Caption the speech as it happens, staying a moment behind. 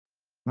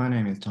My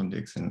name is Thom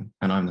Dixon,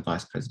 and I'm the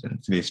Vice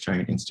President for the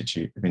Australian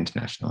Institute of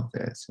International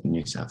Affairs in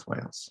New South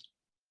Wales.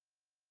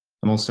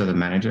 I'm also the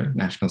Manager,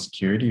 National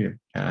Security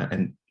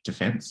and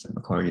Defence at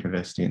Macquarie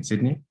University in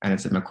Sydney, and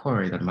it's at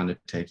Macquarie that I'm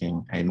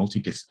undertaking a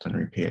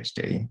multidisciplinary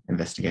PhD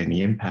investigating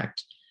the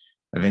impact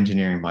of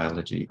engineering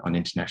biology on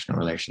international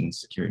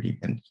relations, security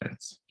and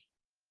defence.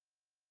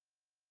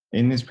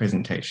 In this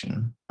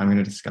presentation, I'm going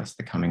to discuss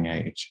the coming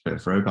age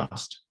of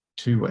robust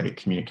two-way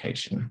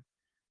communication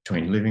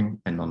between living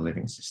and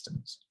non-living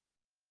systems.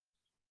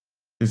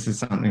 This is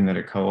something that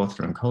a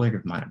co-author and colleague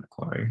of mine at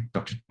Macquarie,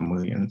 Dr. John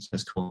Williams,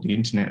 has called the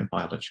Internet of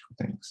Biological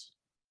Things.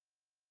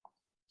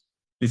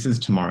 This is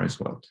tomorrow's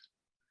world,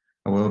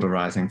 a world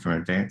arising from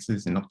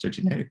advances in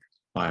optogenetic,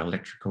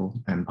 bioelectrical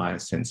and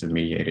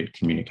biosensor-mediated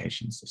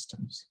communication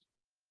systems.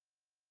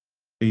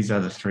 These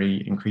are the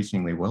three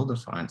increasingly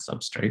well-defined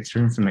substrates for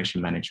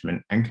information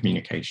management and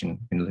communication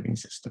in living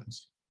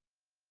systems: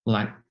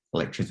 light,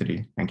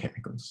 electricity, and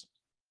chemicals.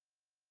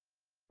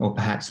 Or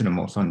perhaps at a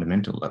more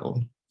fundamental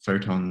level,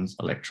 photons,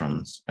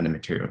 electrons, and the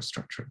material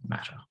structure of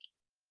matter.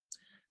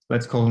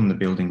 Let's call them the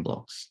building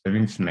blocks of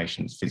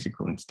information's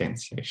physical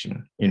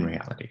instantiation in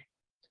reality.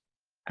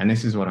 And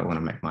this is what I want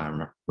to make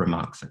my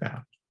remarks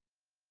about: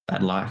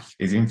 that life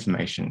is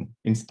information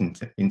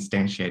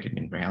instantiated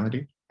in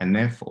reality, and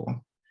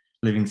therefore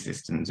living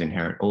systems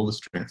inherit all the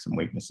strengths and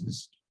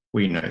weaknesses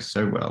we know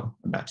so well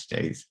about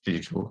today's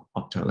digital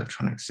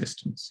optoelectronic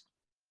systems.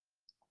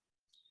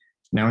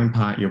 Now, in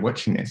part, you're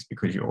watching this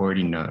because you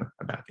already know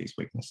about these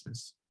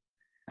weaknesses,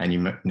 and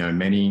you know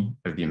many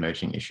of the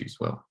emerging issues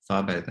well,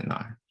 far better than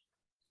I.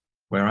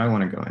 Where I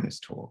want to go in this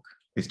talk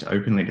is to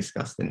openly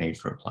discuss the need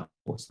for applied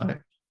foresight,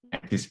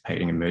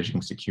 anticipating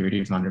emerging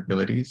security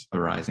vulnerabilities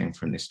arising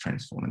from this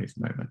transformative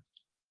moment.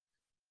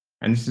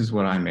 And this is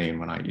what I mean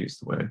when I use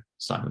the word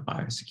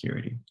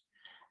cyberbiosecurity.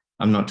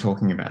 I'm not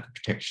talking about the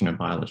protection of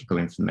biological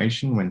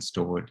information when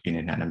stored in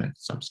inanimate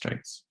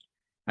substrates,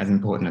 as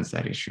important as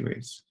that issue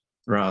is.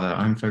 Rather,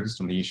 I'm focused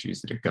on the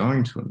issues that are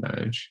going to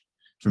emerge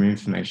from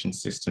information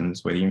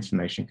systems where the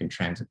information can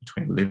transit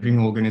between a living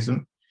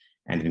organism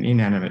and an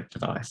inanimate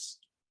device,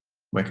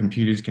 where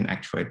computers can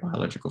actuate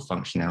biological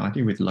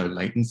functionality with low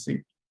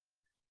latency,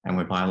 and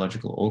where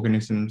biological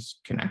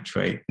organisms can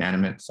actuate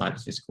inanimate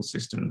cyber-physical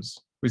systems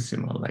with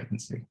similar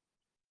latency.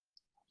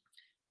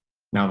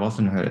 Now, I've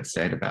often heard it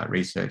said about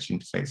research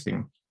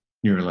interfacing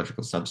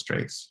neurological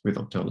substrates with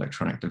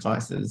optoelectronic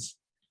devices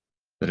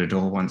that a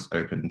door once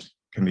opened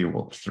can be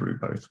walked through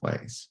both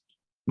ways.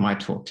 My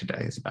talk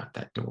today is about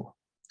that door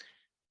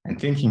and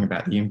thinking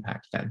about the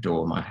impact that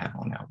door might have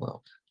on our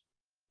world.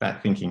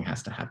 That thinking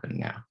has to happen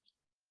now,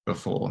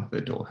 before the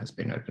door has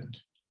been opened.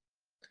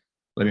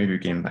 Let me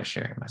begin by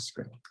sharing my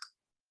screen.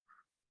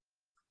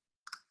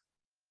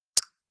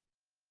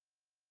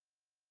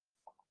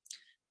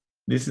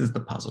 This is the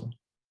puzzle,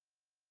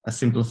 a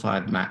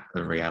simplified map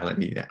of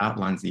reality that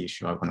outlines the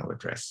issue I want to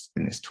address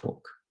in this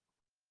talk.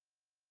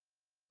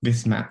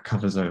 This map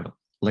covers over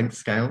length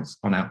scales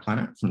on our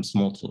planet from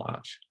small to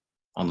large.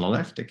 On the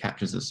left, it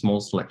captures a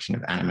small selection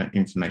of animate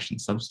information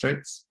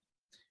substrates,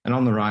 and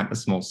on the right, a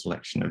small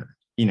selection of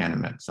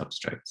inanimate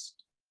substrates.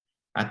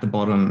 At the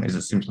bottom is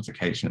a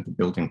simplification of the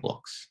building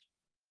blocks.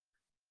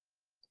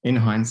 In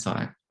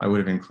hindsight, I would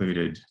have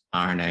included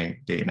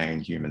RNA, DNA,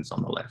 and humans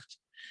on the left,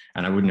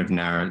 and I wouldn't have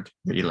narrowed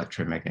the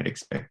electromagnetic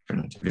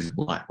spectrum to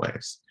visible light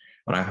waves,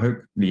 but I hope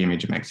the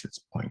image makes its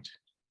point.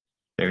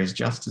 There is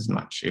just as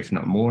much, if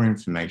not more,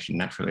 information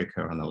naturally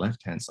occur on the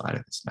left-hand side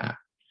of this map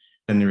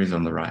than there is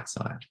on the right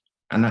side,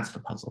 and that's the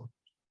puzzle.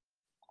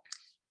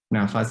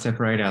 Now, if I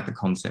separate out the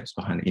concepts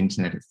behind the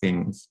Internet of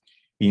Things,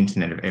 the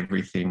Internet of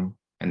Everything,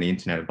 and the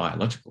Internet of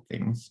Biological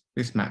Things,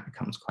 this map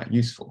becomes quite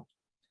useful.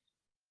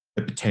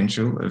 The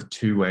potential of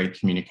two-way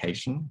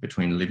communication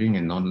between living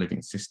and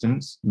non-living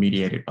systems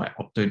mediated by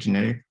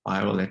optogenetic,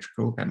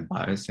 bioelectrical, and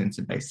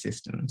biosensor-based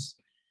systems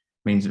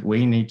means that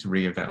we need to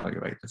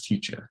reevaluate the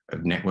future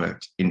of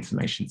networked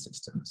information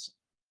systems.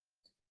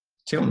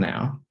 Till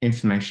now,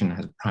 information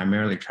has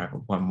primarily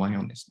traveled one way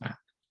on this map.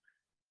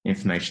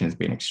 Information has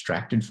been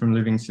extracted from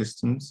living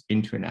systems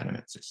into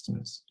inanimate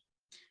systems,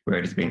 where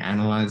it has been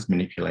analysed,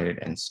 manipulated,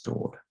 and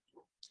stored.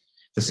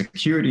 The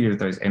security of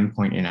those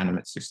endpoint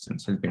inanimate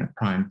systems has been a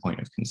prime point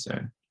of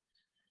concern.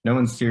 No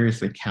one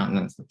seriously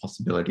countenanced the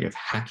possibility of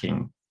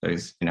hacking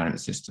those inanimate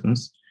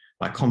systems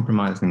by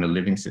compromising the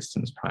living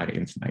systems prior to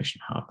information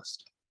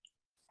harvest.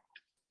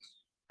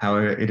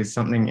 However, it is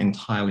something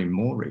entirely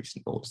more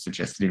reasonable to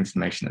suggest that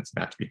information that's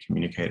about to be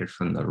communicated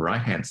from the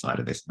right-hand side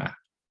of this map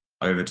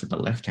over to the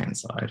left-hand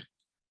side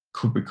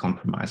could be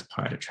compromised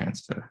prior to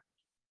transfer.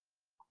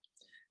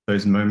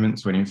 Those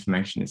moments when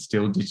information is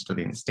still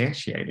digitally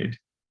instantiated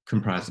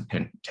comprise a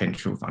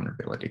potential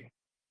vulnerability.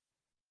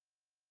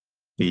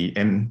 The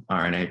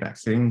mRNA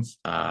vaccines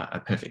are a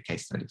perfect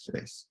case study for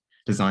this.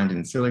 Designed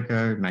in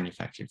silico,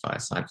 manufactured via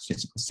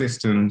cyber-physical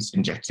systems,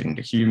 injected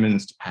into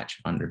humans to patch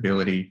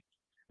vulnerability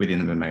within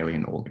the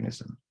mammalian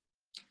organism.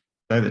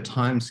 Though the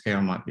time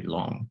scale might be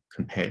long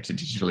compared to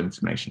digital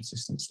information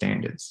system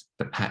standards,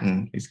 the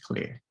pattern is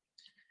clear.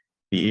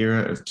 The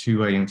era of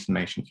two-way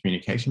information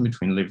communication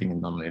between living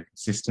and non-living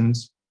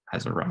systems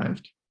has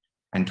arrived,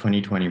 and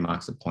 2020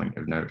 marks a point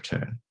of no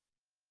return.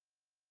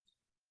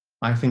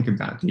 I think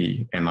about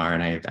the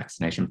mRNA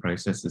vaccination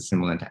process as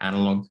similar to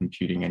analog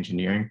computing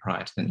engineering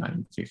prior to the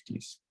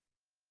 1950s.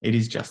 It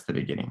is just the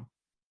beginning.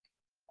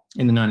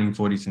 In the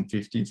 1940s and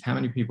 50s, how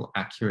many people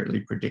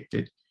accurately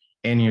predicted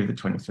any of the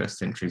 21st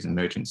century's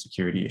emergent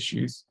security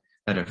issues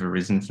that have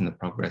arisen from the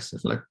progress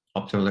of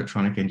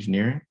optoelectronic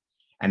engineering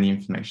and the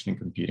information and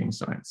computing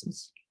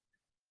sciences?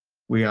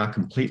 We are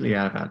completely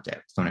out of our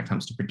depth when it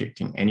comes to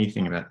predicting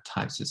anything about the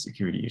types of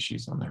security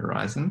issues on the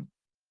horizon.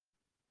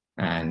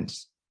 And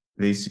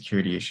these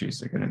security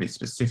issues are going to be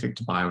specific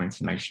to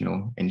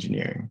bioinformational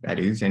engineering, that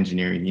is,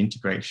 engineering the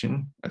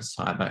integration of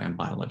cyber and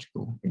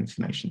biological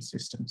information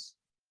systems.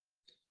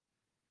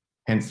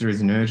 Hence, there is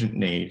an urgent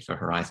need for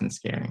horizon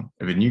scanning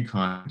of a new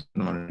kind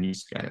and on a new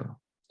scale.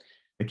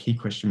 The key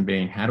question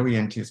being, how do we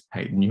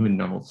anticipate new and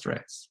novel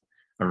threats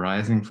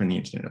arising from the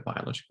Internet of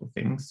Biological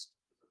Things,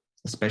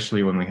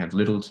 especially when we have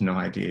little to no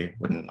idea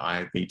what an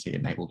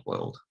IoBT-enabled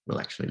world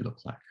will actually look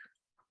like?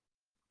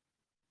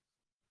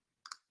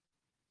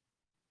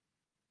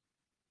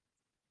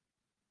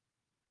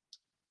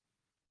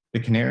 The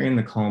canary in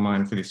the coal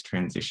mine for this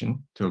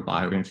transition to a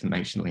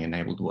bioinformationally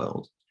enabled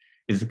world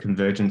is the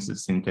convergence of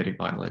synthetic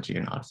biology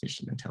and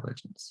artificial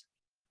intelligence.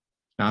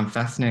 Now, I'm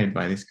fascinated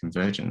by this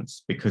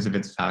convergence because of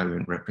its value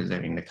in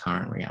representing the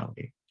current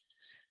reality,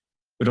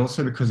 but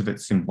also because of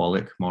its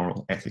symbolic,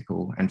 moral,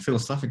 ethical, and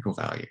philosophical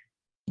value.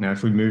 Now,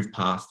 if we move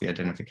past the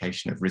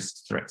identification of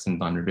risks, threats,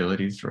 and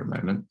vulnerabilities for a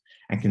moment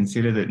and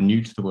consider that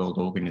new to the world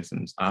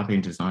organisms are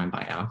being designed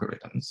by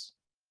algorithms,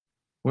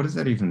 what does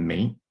that even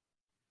mean?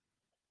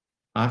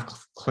 I've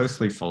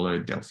closely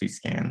followed Delphi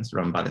scans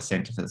run by the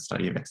Centre for the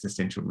Study of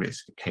Existential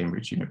Risk at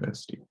Cambridge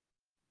University.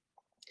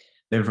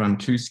 They've run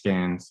 2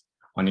 scans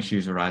on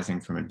issues arising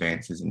from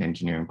advances in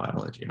engineering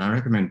biology, and I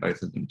recommend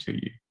both of them to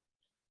you.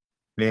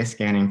 Their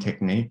scanning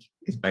technique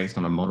is based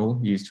on a model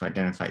used to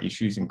identify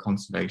issues in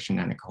conservation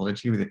and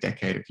ecology with a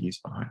decade of use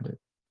behind it.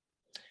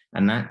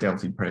 And that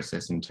Delphi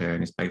process in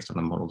turn is based on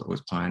a model that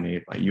was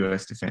pioneered by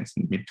US defense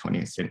in the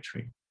mid-20th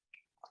century.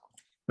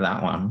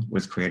 That one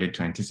was created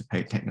to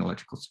anticipate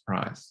technological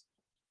surprise.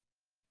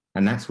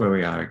 And that's where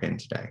we are again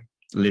today,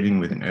 living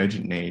with an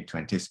urgent need to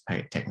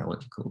anticipate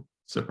technological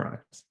surprise.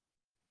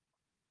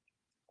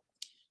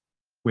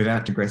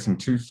 Without digressing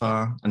too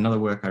far, another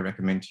work I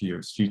recommend to you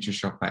is Future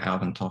Shock by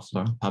Alvin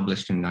Toffler,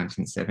 published in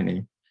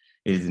 1970.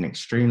 It is an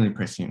extremely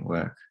prescient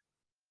work.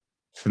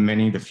 For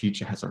many, the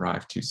future has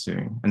arrived too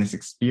soon, and this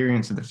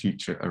experience of the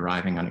future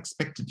arriving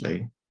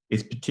unexpectedly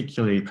is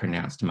particularly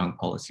pronounced among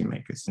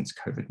policymakers since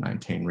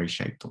COVID-19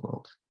 reshaped the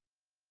world.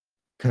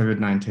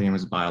 COVID-19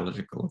 was a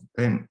biological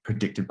event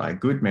predicted by a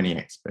good many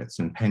experts,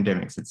 and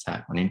pandemics had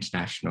sat on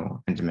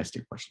international and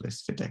domestic watch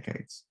lists for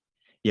decades.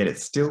 Yet it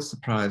still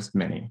surprised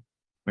many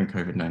when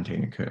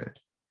COVID-19 occurred,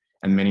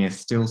 and many are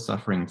still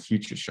suffering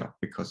future shock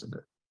because of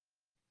it.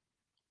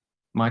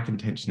 My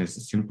contention is a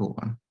simple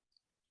one.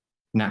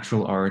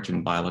 Natural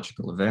origin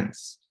biological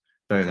events,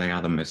 though they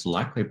are the most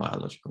likely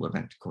biological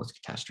event to cause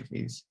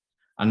catastrophes,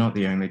 are not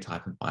the only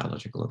type of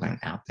biological event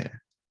out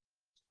there.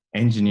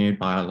 Engineered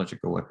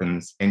biological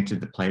weapons entered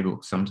the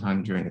playbook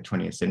sometime during the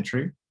 20th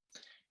century,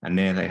 and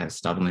there they have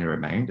stubbornly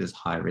remained as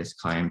high-risk,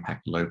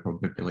 high-impact,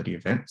 low-probability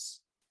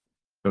events.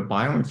 But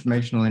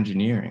bioinformational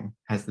engineering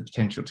has the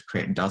potential to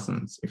create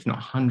dozens, if not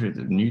hundreds,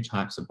 of new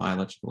types of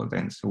biological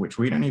events for which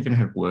we don't even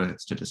have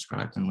words to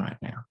describe them right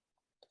now.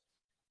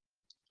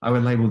 I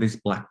would label this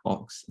black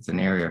box as an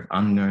area of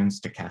unknown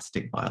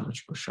stochastic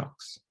biological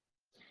shocks.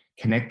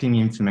 Connecting the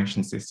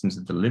information systems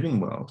of the living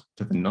world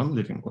to the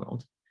non-living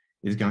world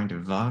is going to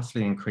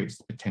vastly increase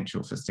the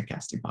potential for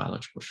stochastic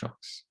biological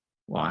shocks.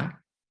 Why?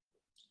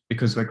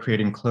 Because we're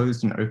creating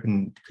closed and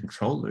open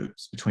control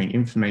loops between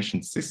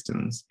information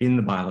systems in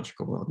the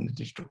biological world and the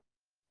digital.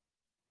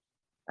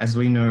 As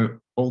we know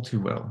all too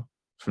well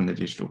from the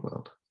digital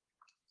world,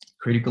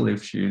 critical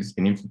issues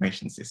in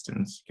information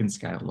systems can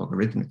scale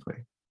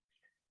logarithmically.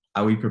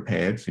 Are we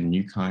prepared for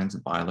new kinds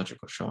of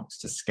biological shocks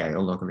to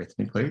scale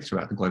logarithmically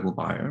throughout the global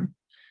biome?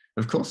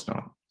 Of course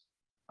not.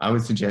 I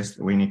would suggest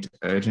that we need to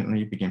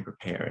urgently begin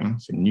preparing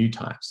for new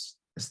types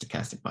of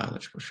stochastic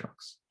biological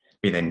shocks,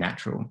 be they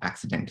natural,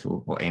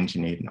 accidental, or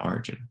engineered in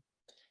origin.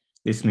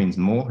 This means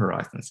more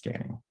horizon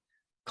scanning,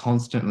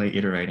 constantly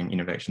iterating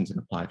innovations in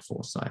applied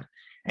foresight,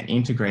 and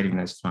integrating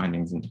those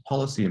findings into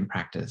policy and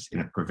practice in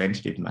a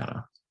preventative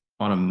manner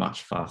on a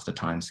much faster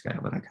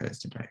timescale than occurs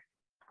today.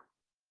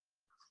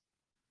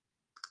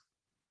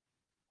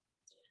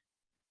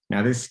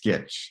 Now, this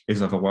sketch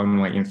is of a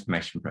one-way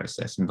information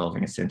process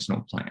involving a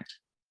sentinel plant,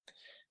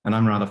 and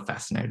I'm rather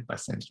fascinated by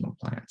sentinel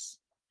plants.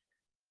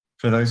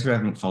 For those who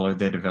haven't followed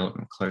their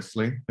development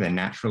closely, they're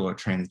natural or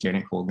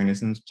transgenic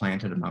organisms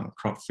planted among a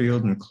crop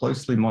field and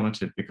closely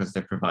monitored because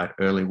they provide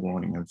early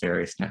warning of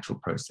various natural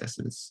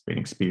processes being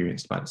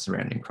experienced by the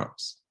surrounding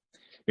crops,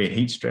 be it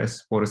heat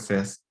stress, water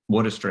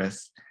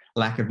stress,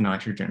 lack of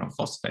nitrogen or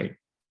phosphate.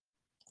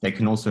 They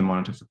can also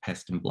monitor for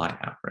pest and blight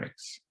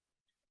outbreaks.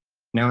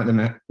 Now, at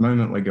the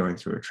moment, we're going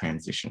through a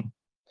transition.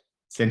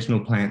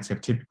 Sentinel plants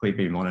have typically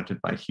been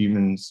monitored by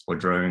humans or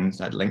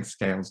drones at length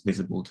scales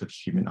visible to the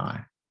human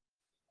eye.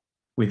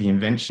 With the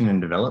invention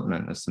and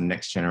development of some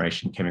next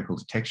generation chemical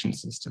detection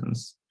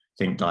systems,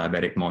 think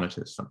diabetic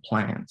monitors for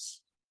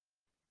plants,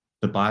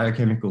 the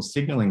biochemical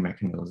signaling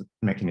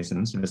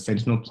mechanisms of a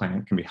sentinel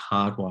plant can be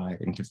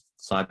hardwired into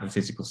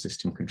cyber-physical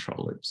system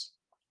control loops.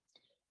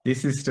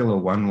 This is still a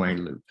one-way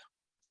loop,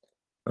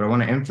 but I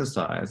want to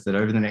emphasize that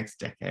over the next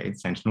decade,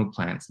 sentinel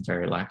plants are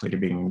very likely to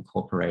be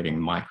incorporating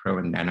micro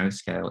and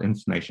nanoscale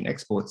information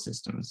export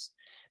systems.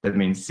 That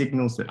means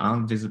signals that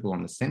aren't visible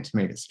on the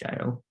centimeter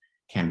scale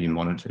can be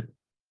monitored.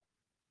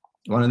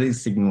 One of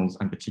these signals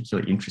I'm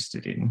particularly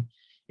interested in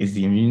is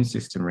the immune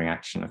system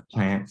reaction of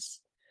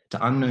plants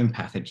to unknown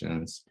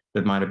pathogens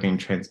that might have been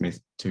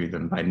transmitted to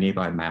them by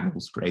nearby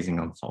mammals grazing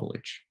on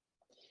foliage.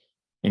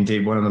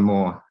 Indeed, one of the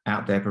more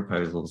out there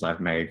proposals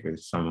I've made with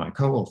some of my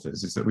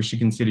co-authors is that we should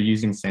consider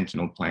using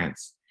sentinel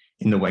plants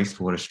in the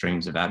wastewater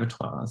streams of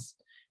abattoirs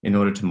in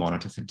order to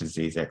monitor for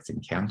disease X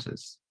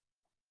encounters.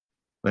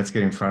 Let's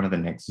get in front of the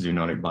next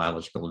zoonotic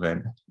biological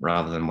event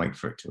rather than wait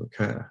for it to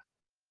occur.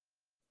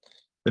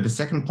 But the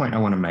second point I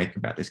want to make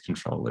about this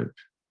control loop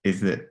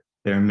is that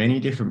there are many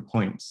different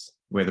points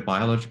where the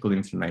biological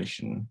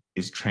information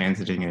is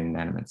transiting an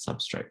inanimate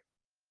substrate.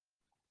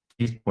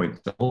 These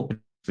points are all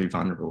particularly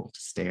vulnerable to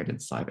standard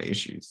cyber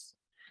issues.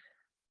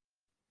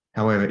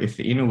 However, if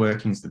the inner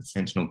workings of the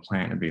sentinel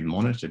plant are being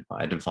monitored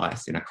by a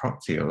device in a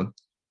crop field,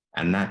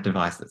 and that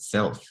device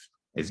itself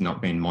is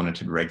not being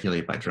monitored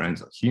regularly by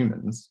drones or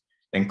humans,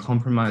 then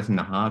compromising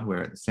the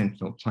hardware at the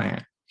sentinel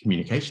plant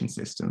communication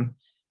system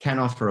can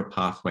offer a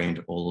pathway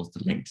into all of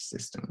the linked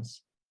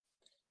systems.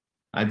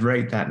 I'd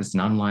rate that as an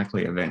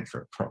unlikely event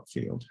for a crop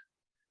field.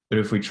 But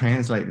if we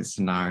translate this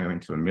scenario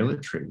into a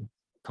military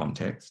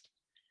context,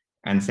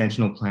 and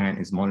sentinel plant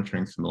is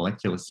monitoring for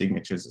molecular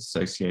signatures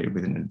associated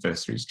with an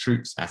adversary's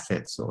troops,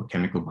 assets, or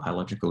chemical,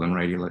 biological, and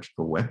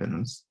radiological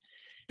weapons,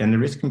 then the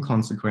risk and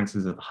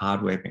consequences of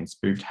hardware being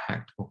spoofed,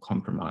 hacked, or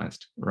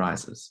compromised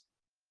rises.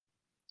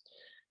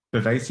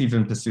 Pervasive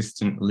and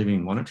persistent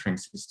living monitoring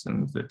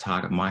systems that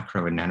target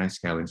micro and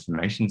nanoscale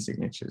information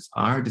signatures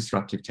are a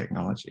disruptive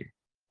technology.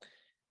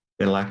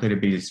 They're likely to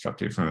be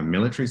disruptive from a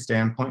military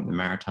standpoint in the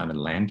maritime and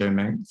land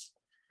domains,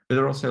 but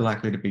they're also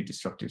likely to be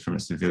disruptive from a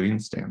civilian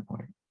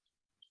standpoint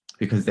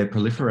because their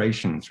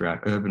proliferation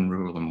throughout urban,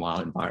 rural, and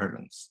wild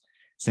environments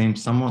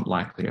seems somewhat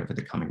likely over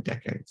the coming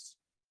decades.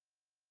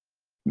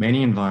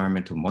 Many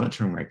environmental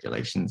monitoring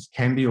regulations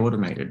can be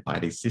automated by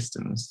these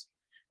systems,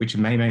 which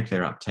may make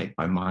their uptake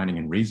by mining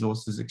and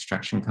resources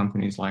extraction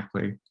companies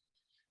likely.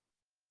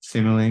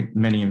 Similarly,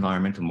 many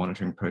environmental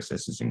monitoring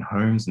processes in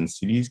homes and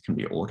cities can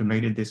be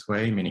automated this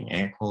way, meaning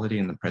air quality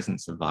and the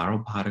presence of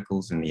viral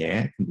particles in the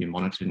air can be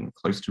monitored in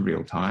close to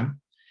real time.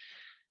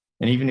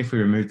 And even if we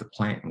remove the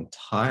plant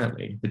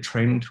entirely, the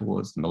trend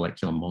towards the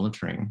molecular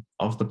monitoring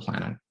of the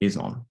planet is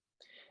on,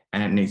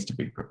 and it needs to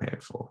be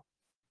prepared for.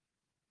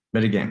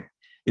 But again,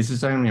 this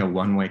is only a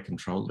one-way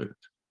control loop.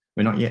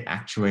 We're not yet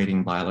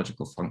actuating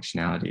biological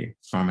functionality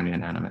from an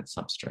inanimate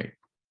substrate.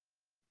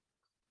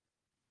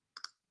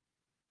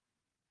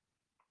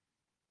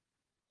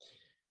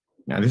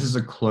 Now, this is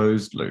a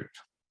closed loop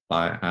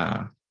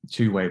by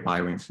two-way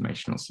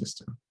bioinformational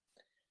system.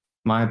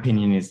 My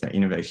opinion is that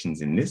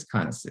innovations in this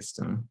kind of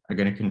system are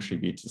going to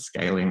contribute to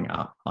scaling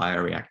up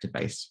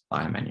bioreactor-based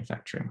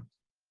biomanufacturing.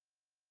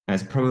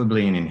 There's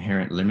probably an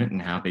inherent limit in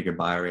how big a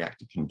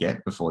bioreactor can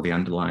get before the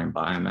underlying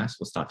biomass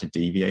will start to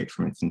deviate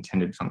from its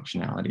intended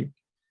functionality.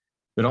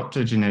 But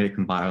optogenetic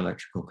and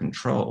bioelectrical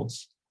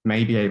controls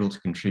may be able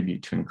to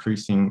contribute to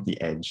increasing the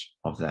edge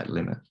of that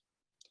limit.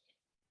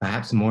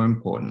 Perhaps more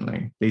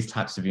importantly, these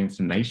types of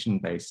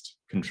information-based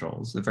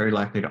controls are very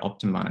likely to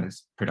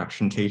optimize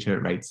production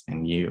titer rates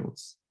and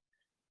yields.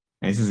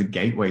 And this is a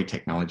gateway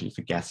technology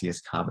for gaseous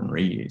carbon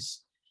reuse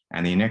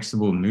and the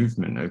inexorable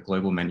movement of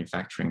global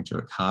manufacturing to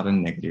a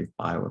carbon-negative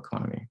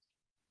bioeconomy.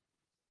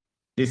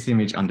 This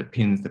image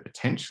underpins the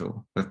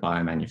potential of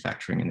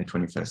biomanufacturing in the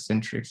 21st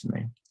century for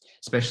me,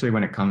 especially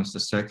when it comes to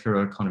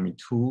circular economy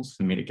tools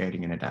for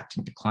mitigating and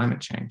adapting to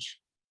climate change.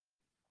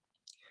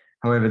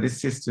 However, this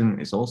system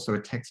is also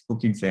a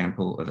textbook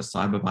example of a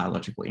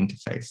cyberbiological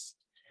interface.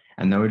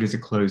 And though it is a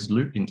closed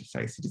loop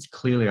interface, it is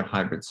clearly a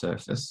hybrid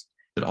surface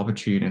that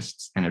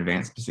opportunists and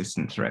advanced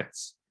persistent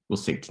threats will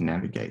seek to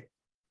navigate.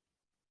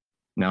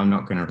 Now, I'm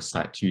not going to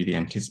recite to you the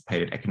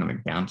anticipated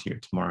economic bounty of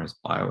tomorrow's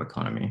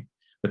bioeconomy,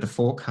 but the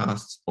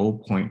forecasts all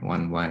point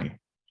one way.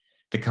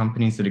 The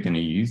companies that are going to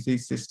use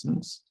these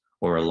systems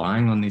or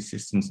relying on these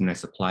systems in their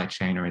supply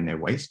chain or in their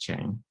waste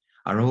chain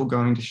are all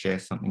going to share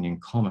something in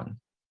common: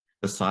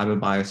 the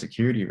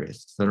cyberbiosecurity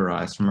risks that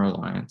arise from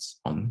reliance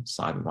on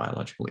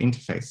cyberbiological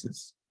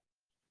interfaces.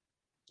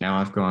 Now,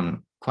 I've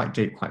gone quite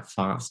deep, quite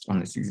fast on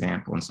this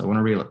example, and so I want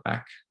to reel it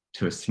back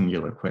to a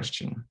singular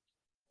question.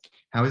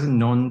 How is a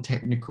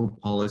non-technical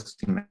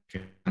policymaker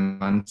to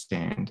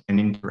understand and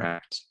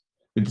interact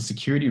with the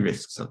security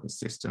risks of the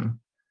system,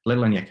 let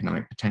alone the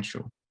economic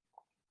potential?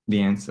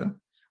 The answer: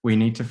 We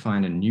need to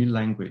find a new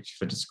language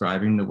for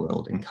describing the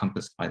world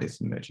encompassed by this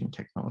emerging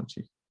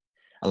technology.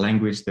 A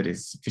language that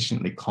is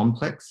sufficiently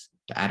complex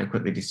to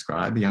adequately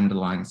describe the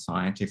underlying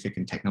scientific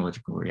and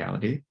technological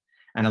reality,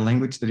 and a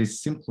language that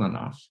is simple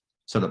enough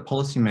so that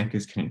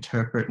policymakers can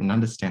interpret and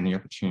understand the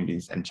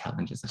opportunities and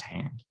challenges at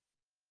hand.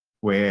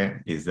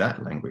 Where is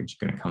that language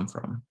going to come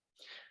from?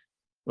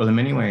 Well, in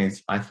many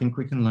ways, I think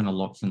we can learn a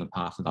lot from the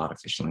path of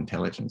artificial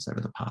intelligence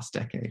over the past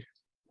decade.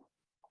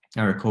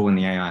 I recall when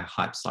the AI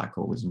hype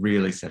cycle was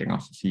really setting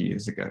off a few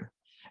years ago,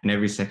 and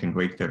every second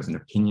week there was an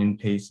opinion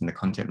piece in the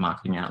content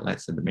marketing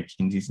outlets of the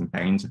McKinseys and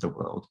Bains of the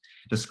world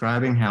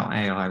describing how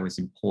AI was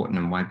important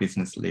and why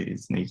business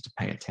leaders needed to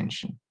pay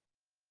attention.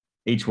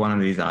 Each one of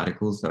these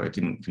articles, though it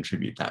didn't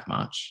contribute that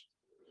much,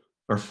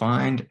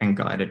 refined and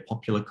guided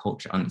popular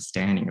culture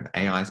understanding of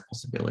AI's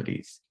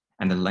possibilities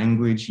and the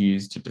language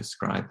used to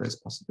describe those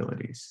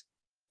possibilities.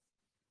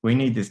 We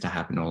need this to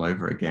happen all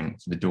over again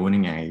for the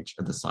dawning age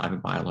of the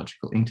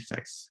cyber-biological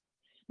interface,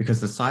 because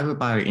the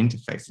cyber-bio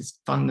interface is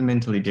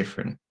fundamentally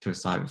different to a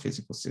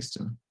cyber-physical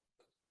system.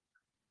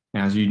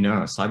 Now, as you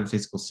know, a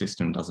cyber-physical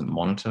system doesn't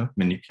monitor,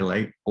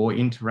 manipulate, or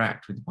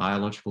interact with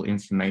biological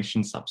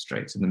information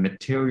substrates and the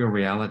material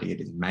reality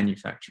it is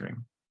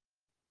manufacturing.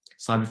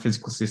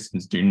 Cyber-physical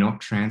systems do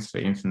not transfer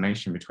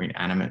information between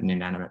animate and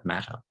inanimate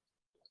matter.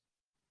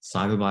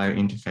 Cyber-bio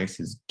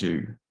interfaces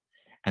do.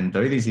 And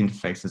though these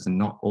interfaces are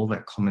not all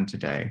that common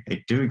today,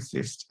 they do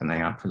exist and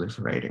they are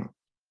proliferating.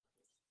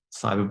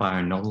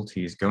 Cyber-bio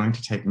novelty is going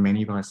to take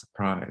many by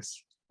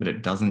surprise, but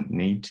it doesn't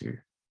need to.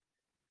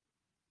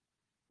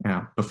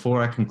 Now,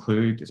 before I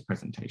conclude this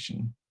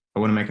presentation, I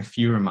want to make a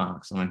few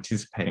remarks on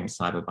anticipating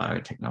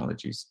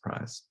cyber-biotechnology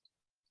surprise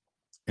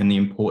and the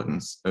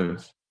importance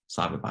of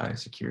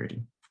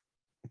cyber-biosecurity.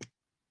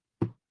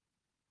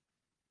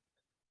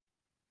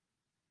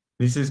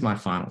 This is my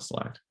final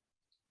slide,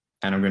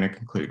 and I'm going to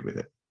conclude with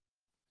it.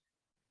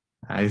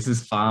 This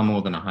is far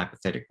more than a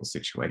hypothetical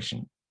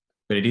situation,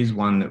 but it is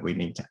one that we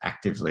need to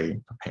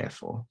actively prepare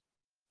for.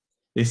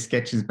 This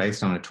sketch is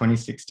based on a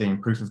 2016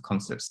 proof of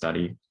concept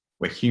study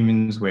where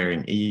humans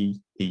wearing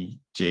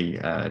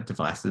EEG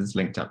devices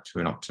linked up to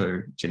an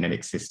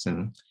optogenetic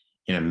system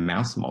in a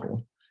mouse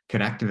model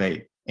could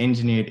activate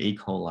engineered E.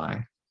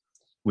 coli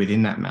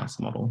within that mouse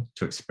model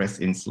to express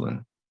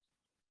insulin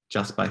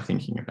just by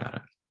thinking about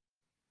it.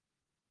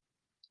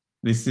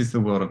 This is the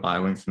world of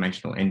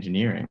bioinformational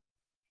engineering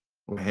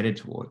we're headed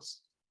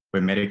towards,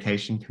 where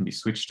medication can be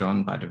switched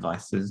on by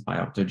devices, by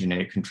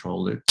optogenetic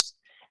control loops,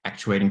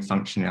 actuating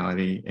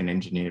functionality in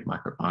engineered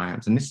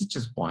microbiomes. And this is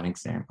just one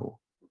example.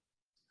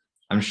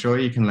 I'm sure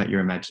you can let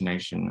your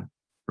imagination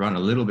run a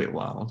little bit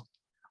wild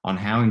on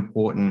how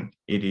important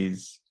it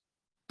is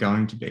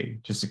going to be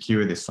to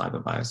secure this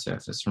cyber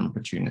biosurface from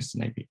opportunists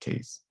and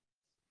APTs.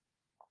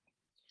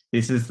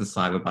 This is the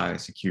cyber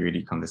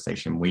biosecurity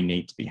conversation we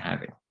need to be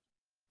having.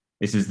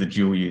 This is the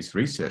dual use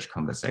research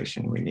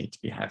conversation we need to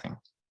be having.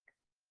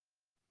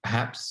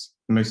 Perhaps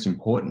most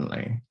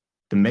importantly,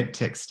 the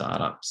medtech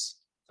startups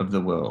of the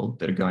world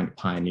that are going to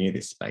pioneer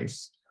this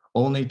space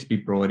all need to be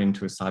brought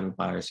into a cyber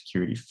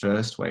biosecurity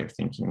first way of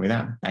thinking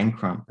without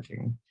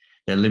bankrupting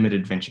their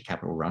limited venture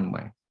capital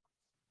runway.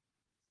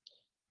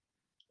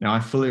 Now, I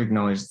fully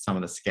acknowledge that some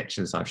of the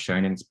sketches I've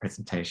shown in this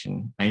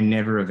presentation may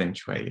never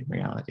eventuate in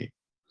reality,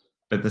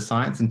 but the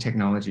science and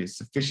technology is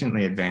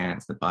sufficiently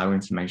advanced that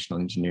bioinformational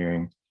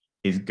engineering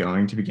is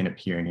going to begin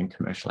appearing in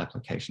commercial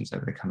applications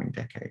over the coming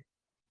decade.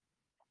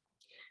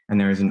 And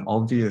there is an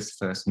obvious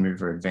first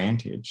mover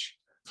advantage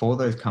for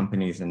those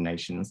companies and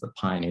nations that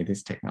pioneer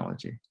this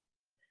technology,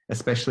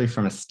 especially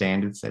from a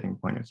standard setting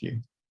point of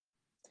view.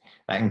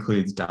 That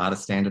includes data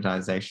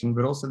standardization,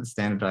 but also the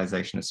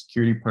standardization of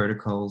security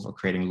protocols or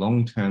creating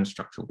long-term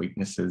structural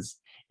weaknesses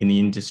in the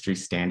industry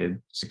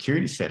standard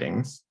security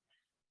settings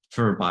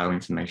for a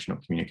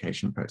bioinformational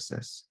communication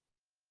process.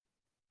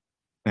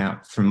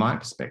 Now, from my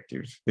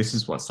perspective, this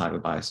is what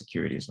cyber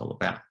biosecurity is all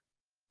about.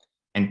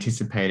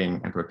 Anticipating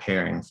and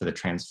preparing for the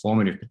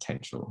transformative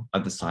potential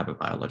of the cyber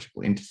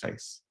biological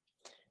interface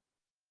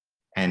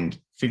and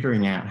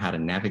figuring out how to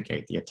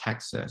navigate the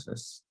attack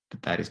surface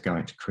that that is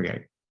going to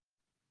create.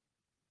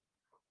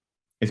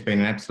 It's been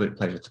an absolute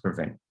pleasure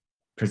to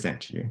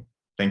present to you.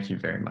 Thank you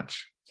very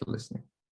much for listening.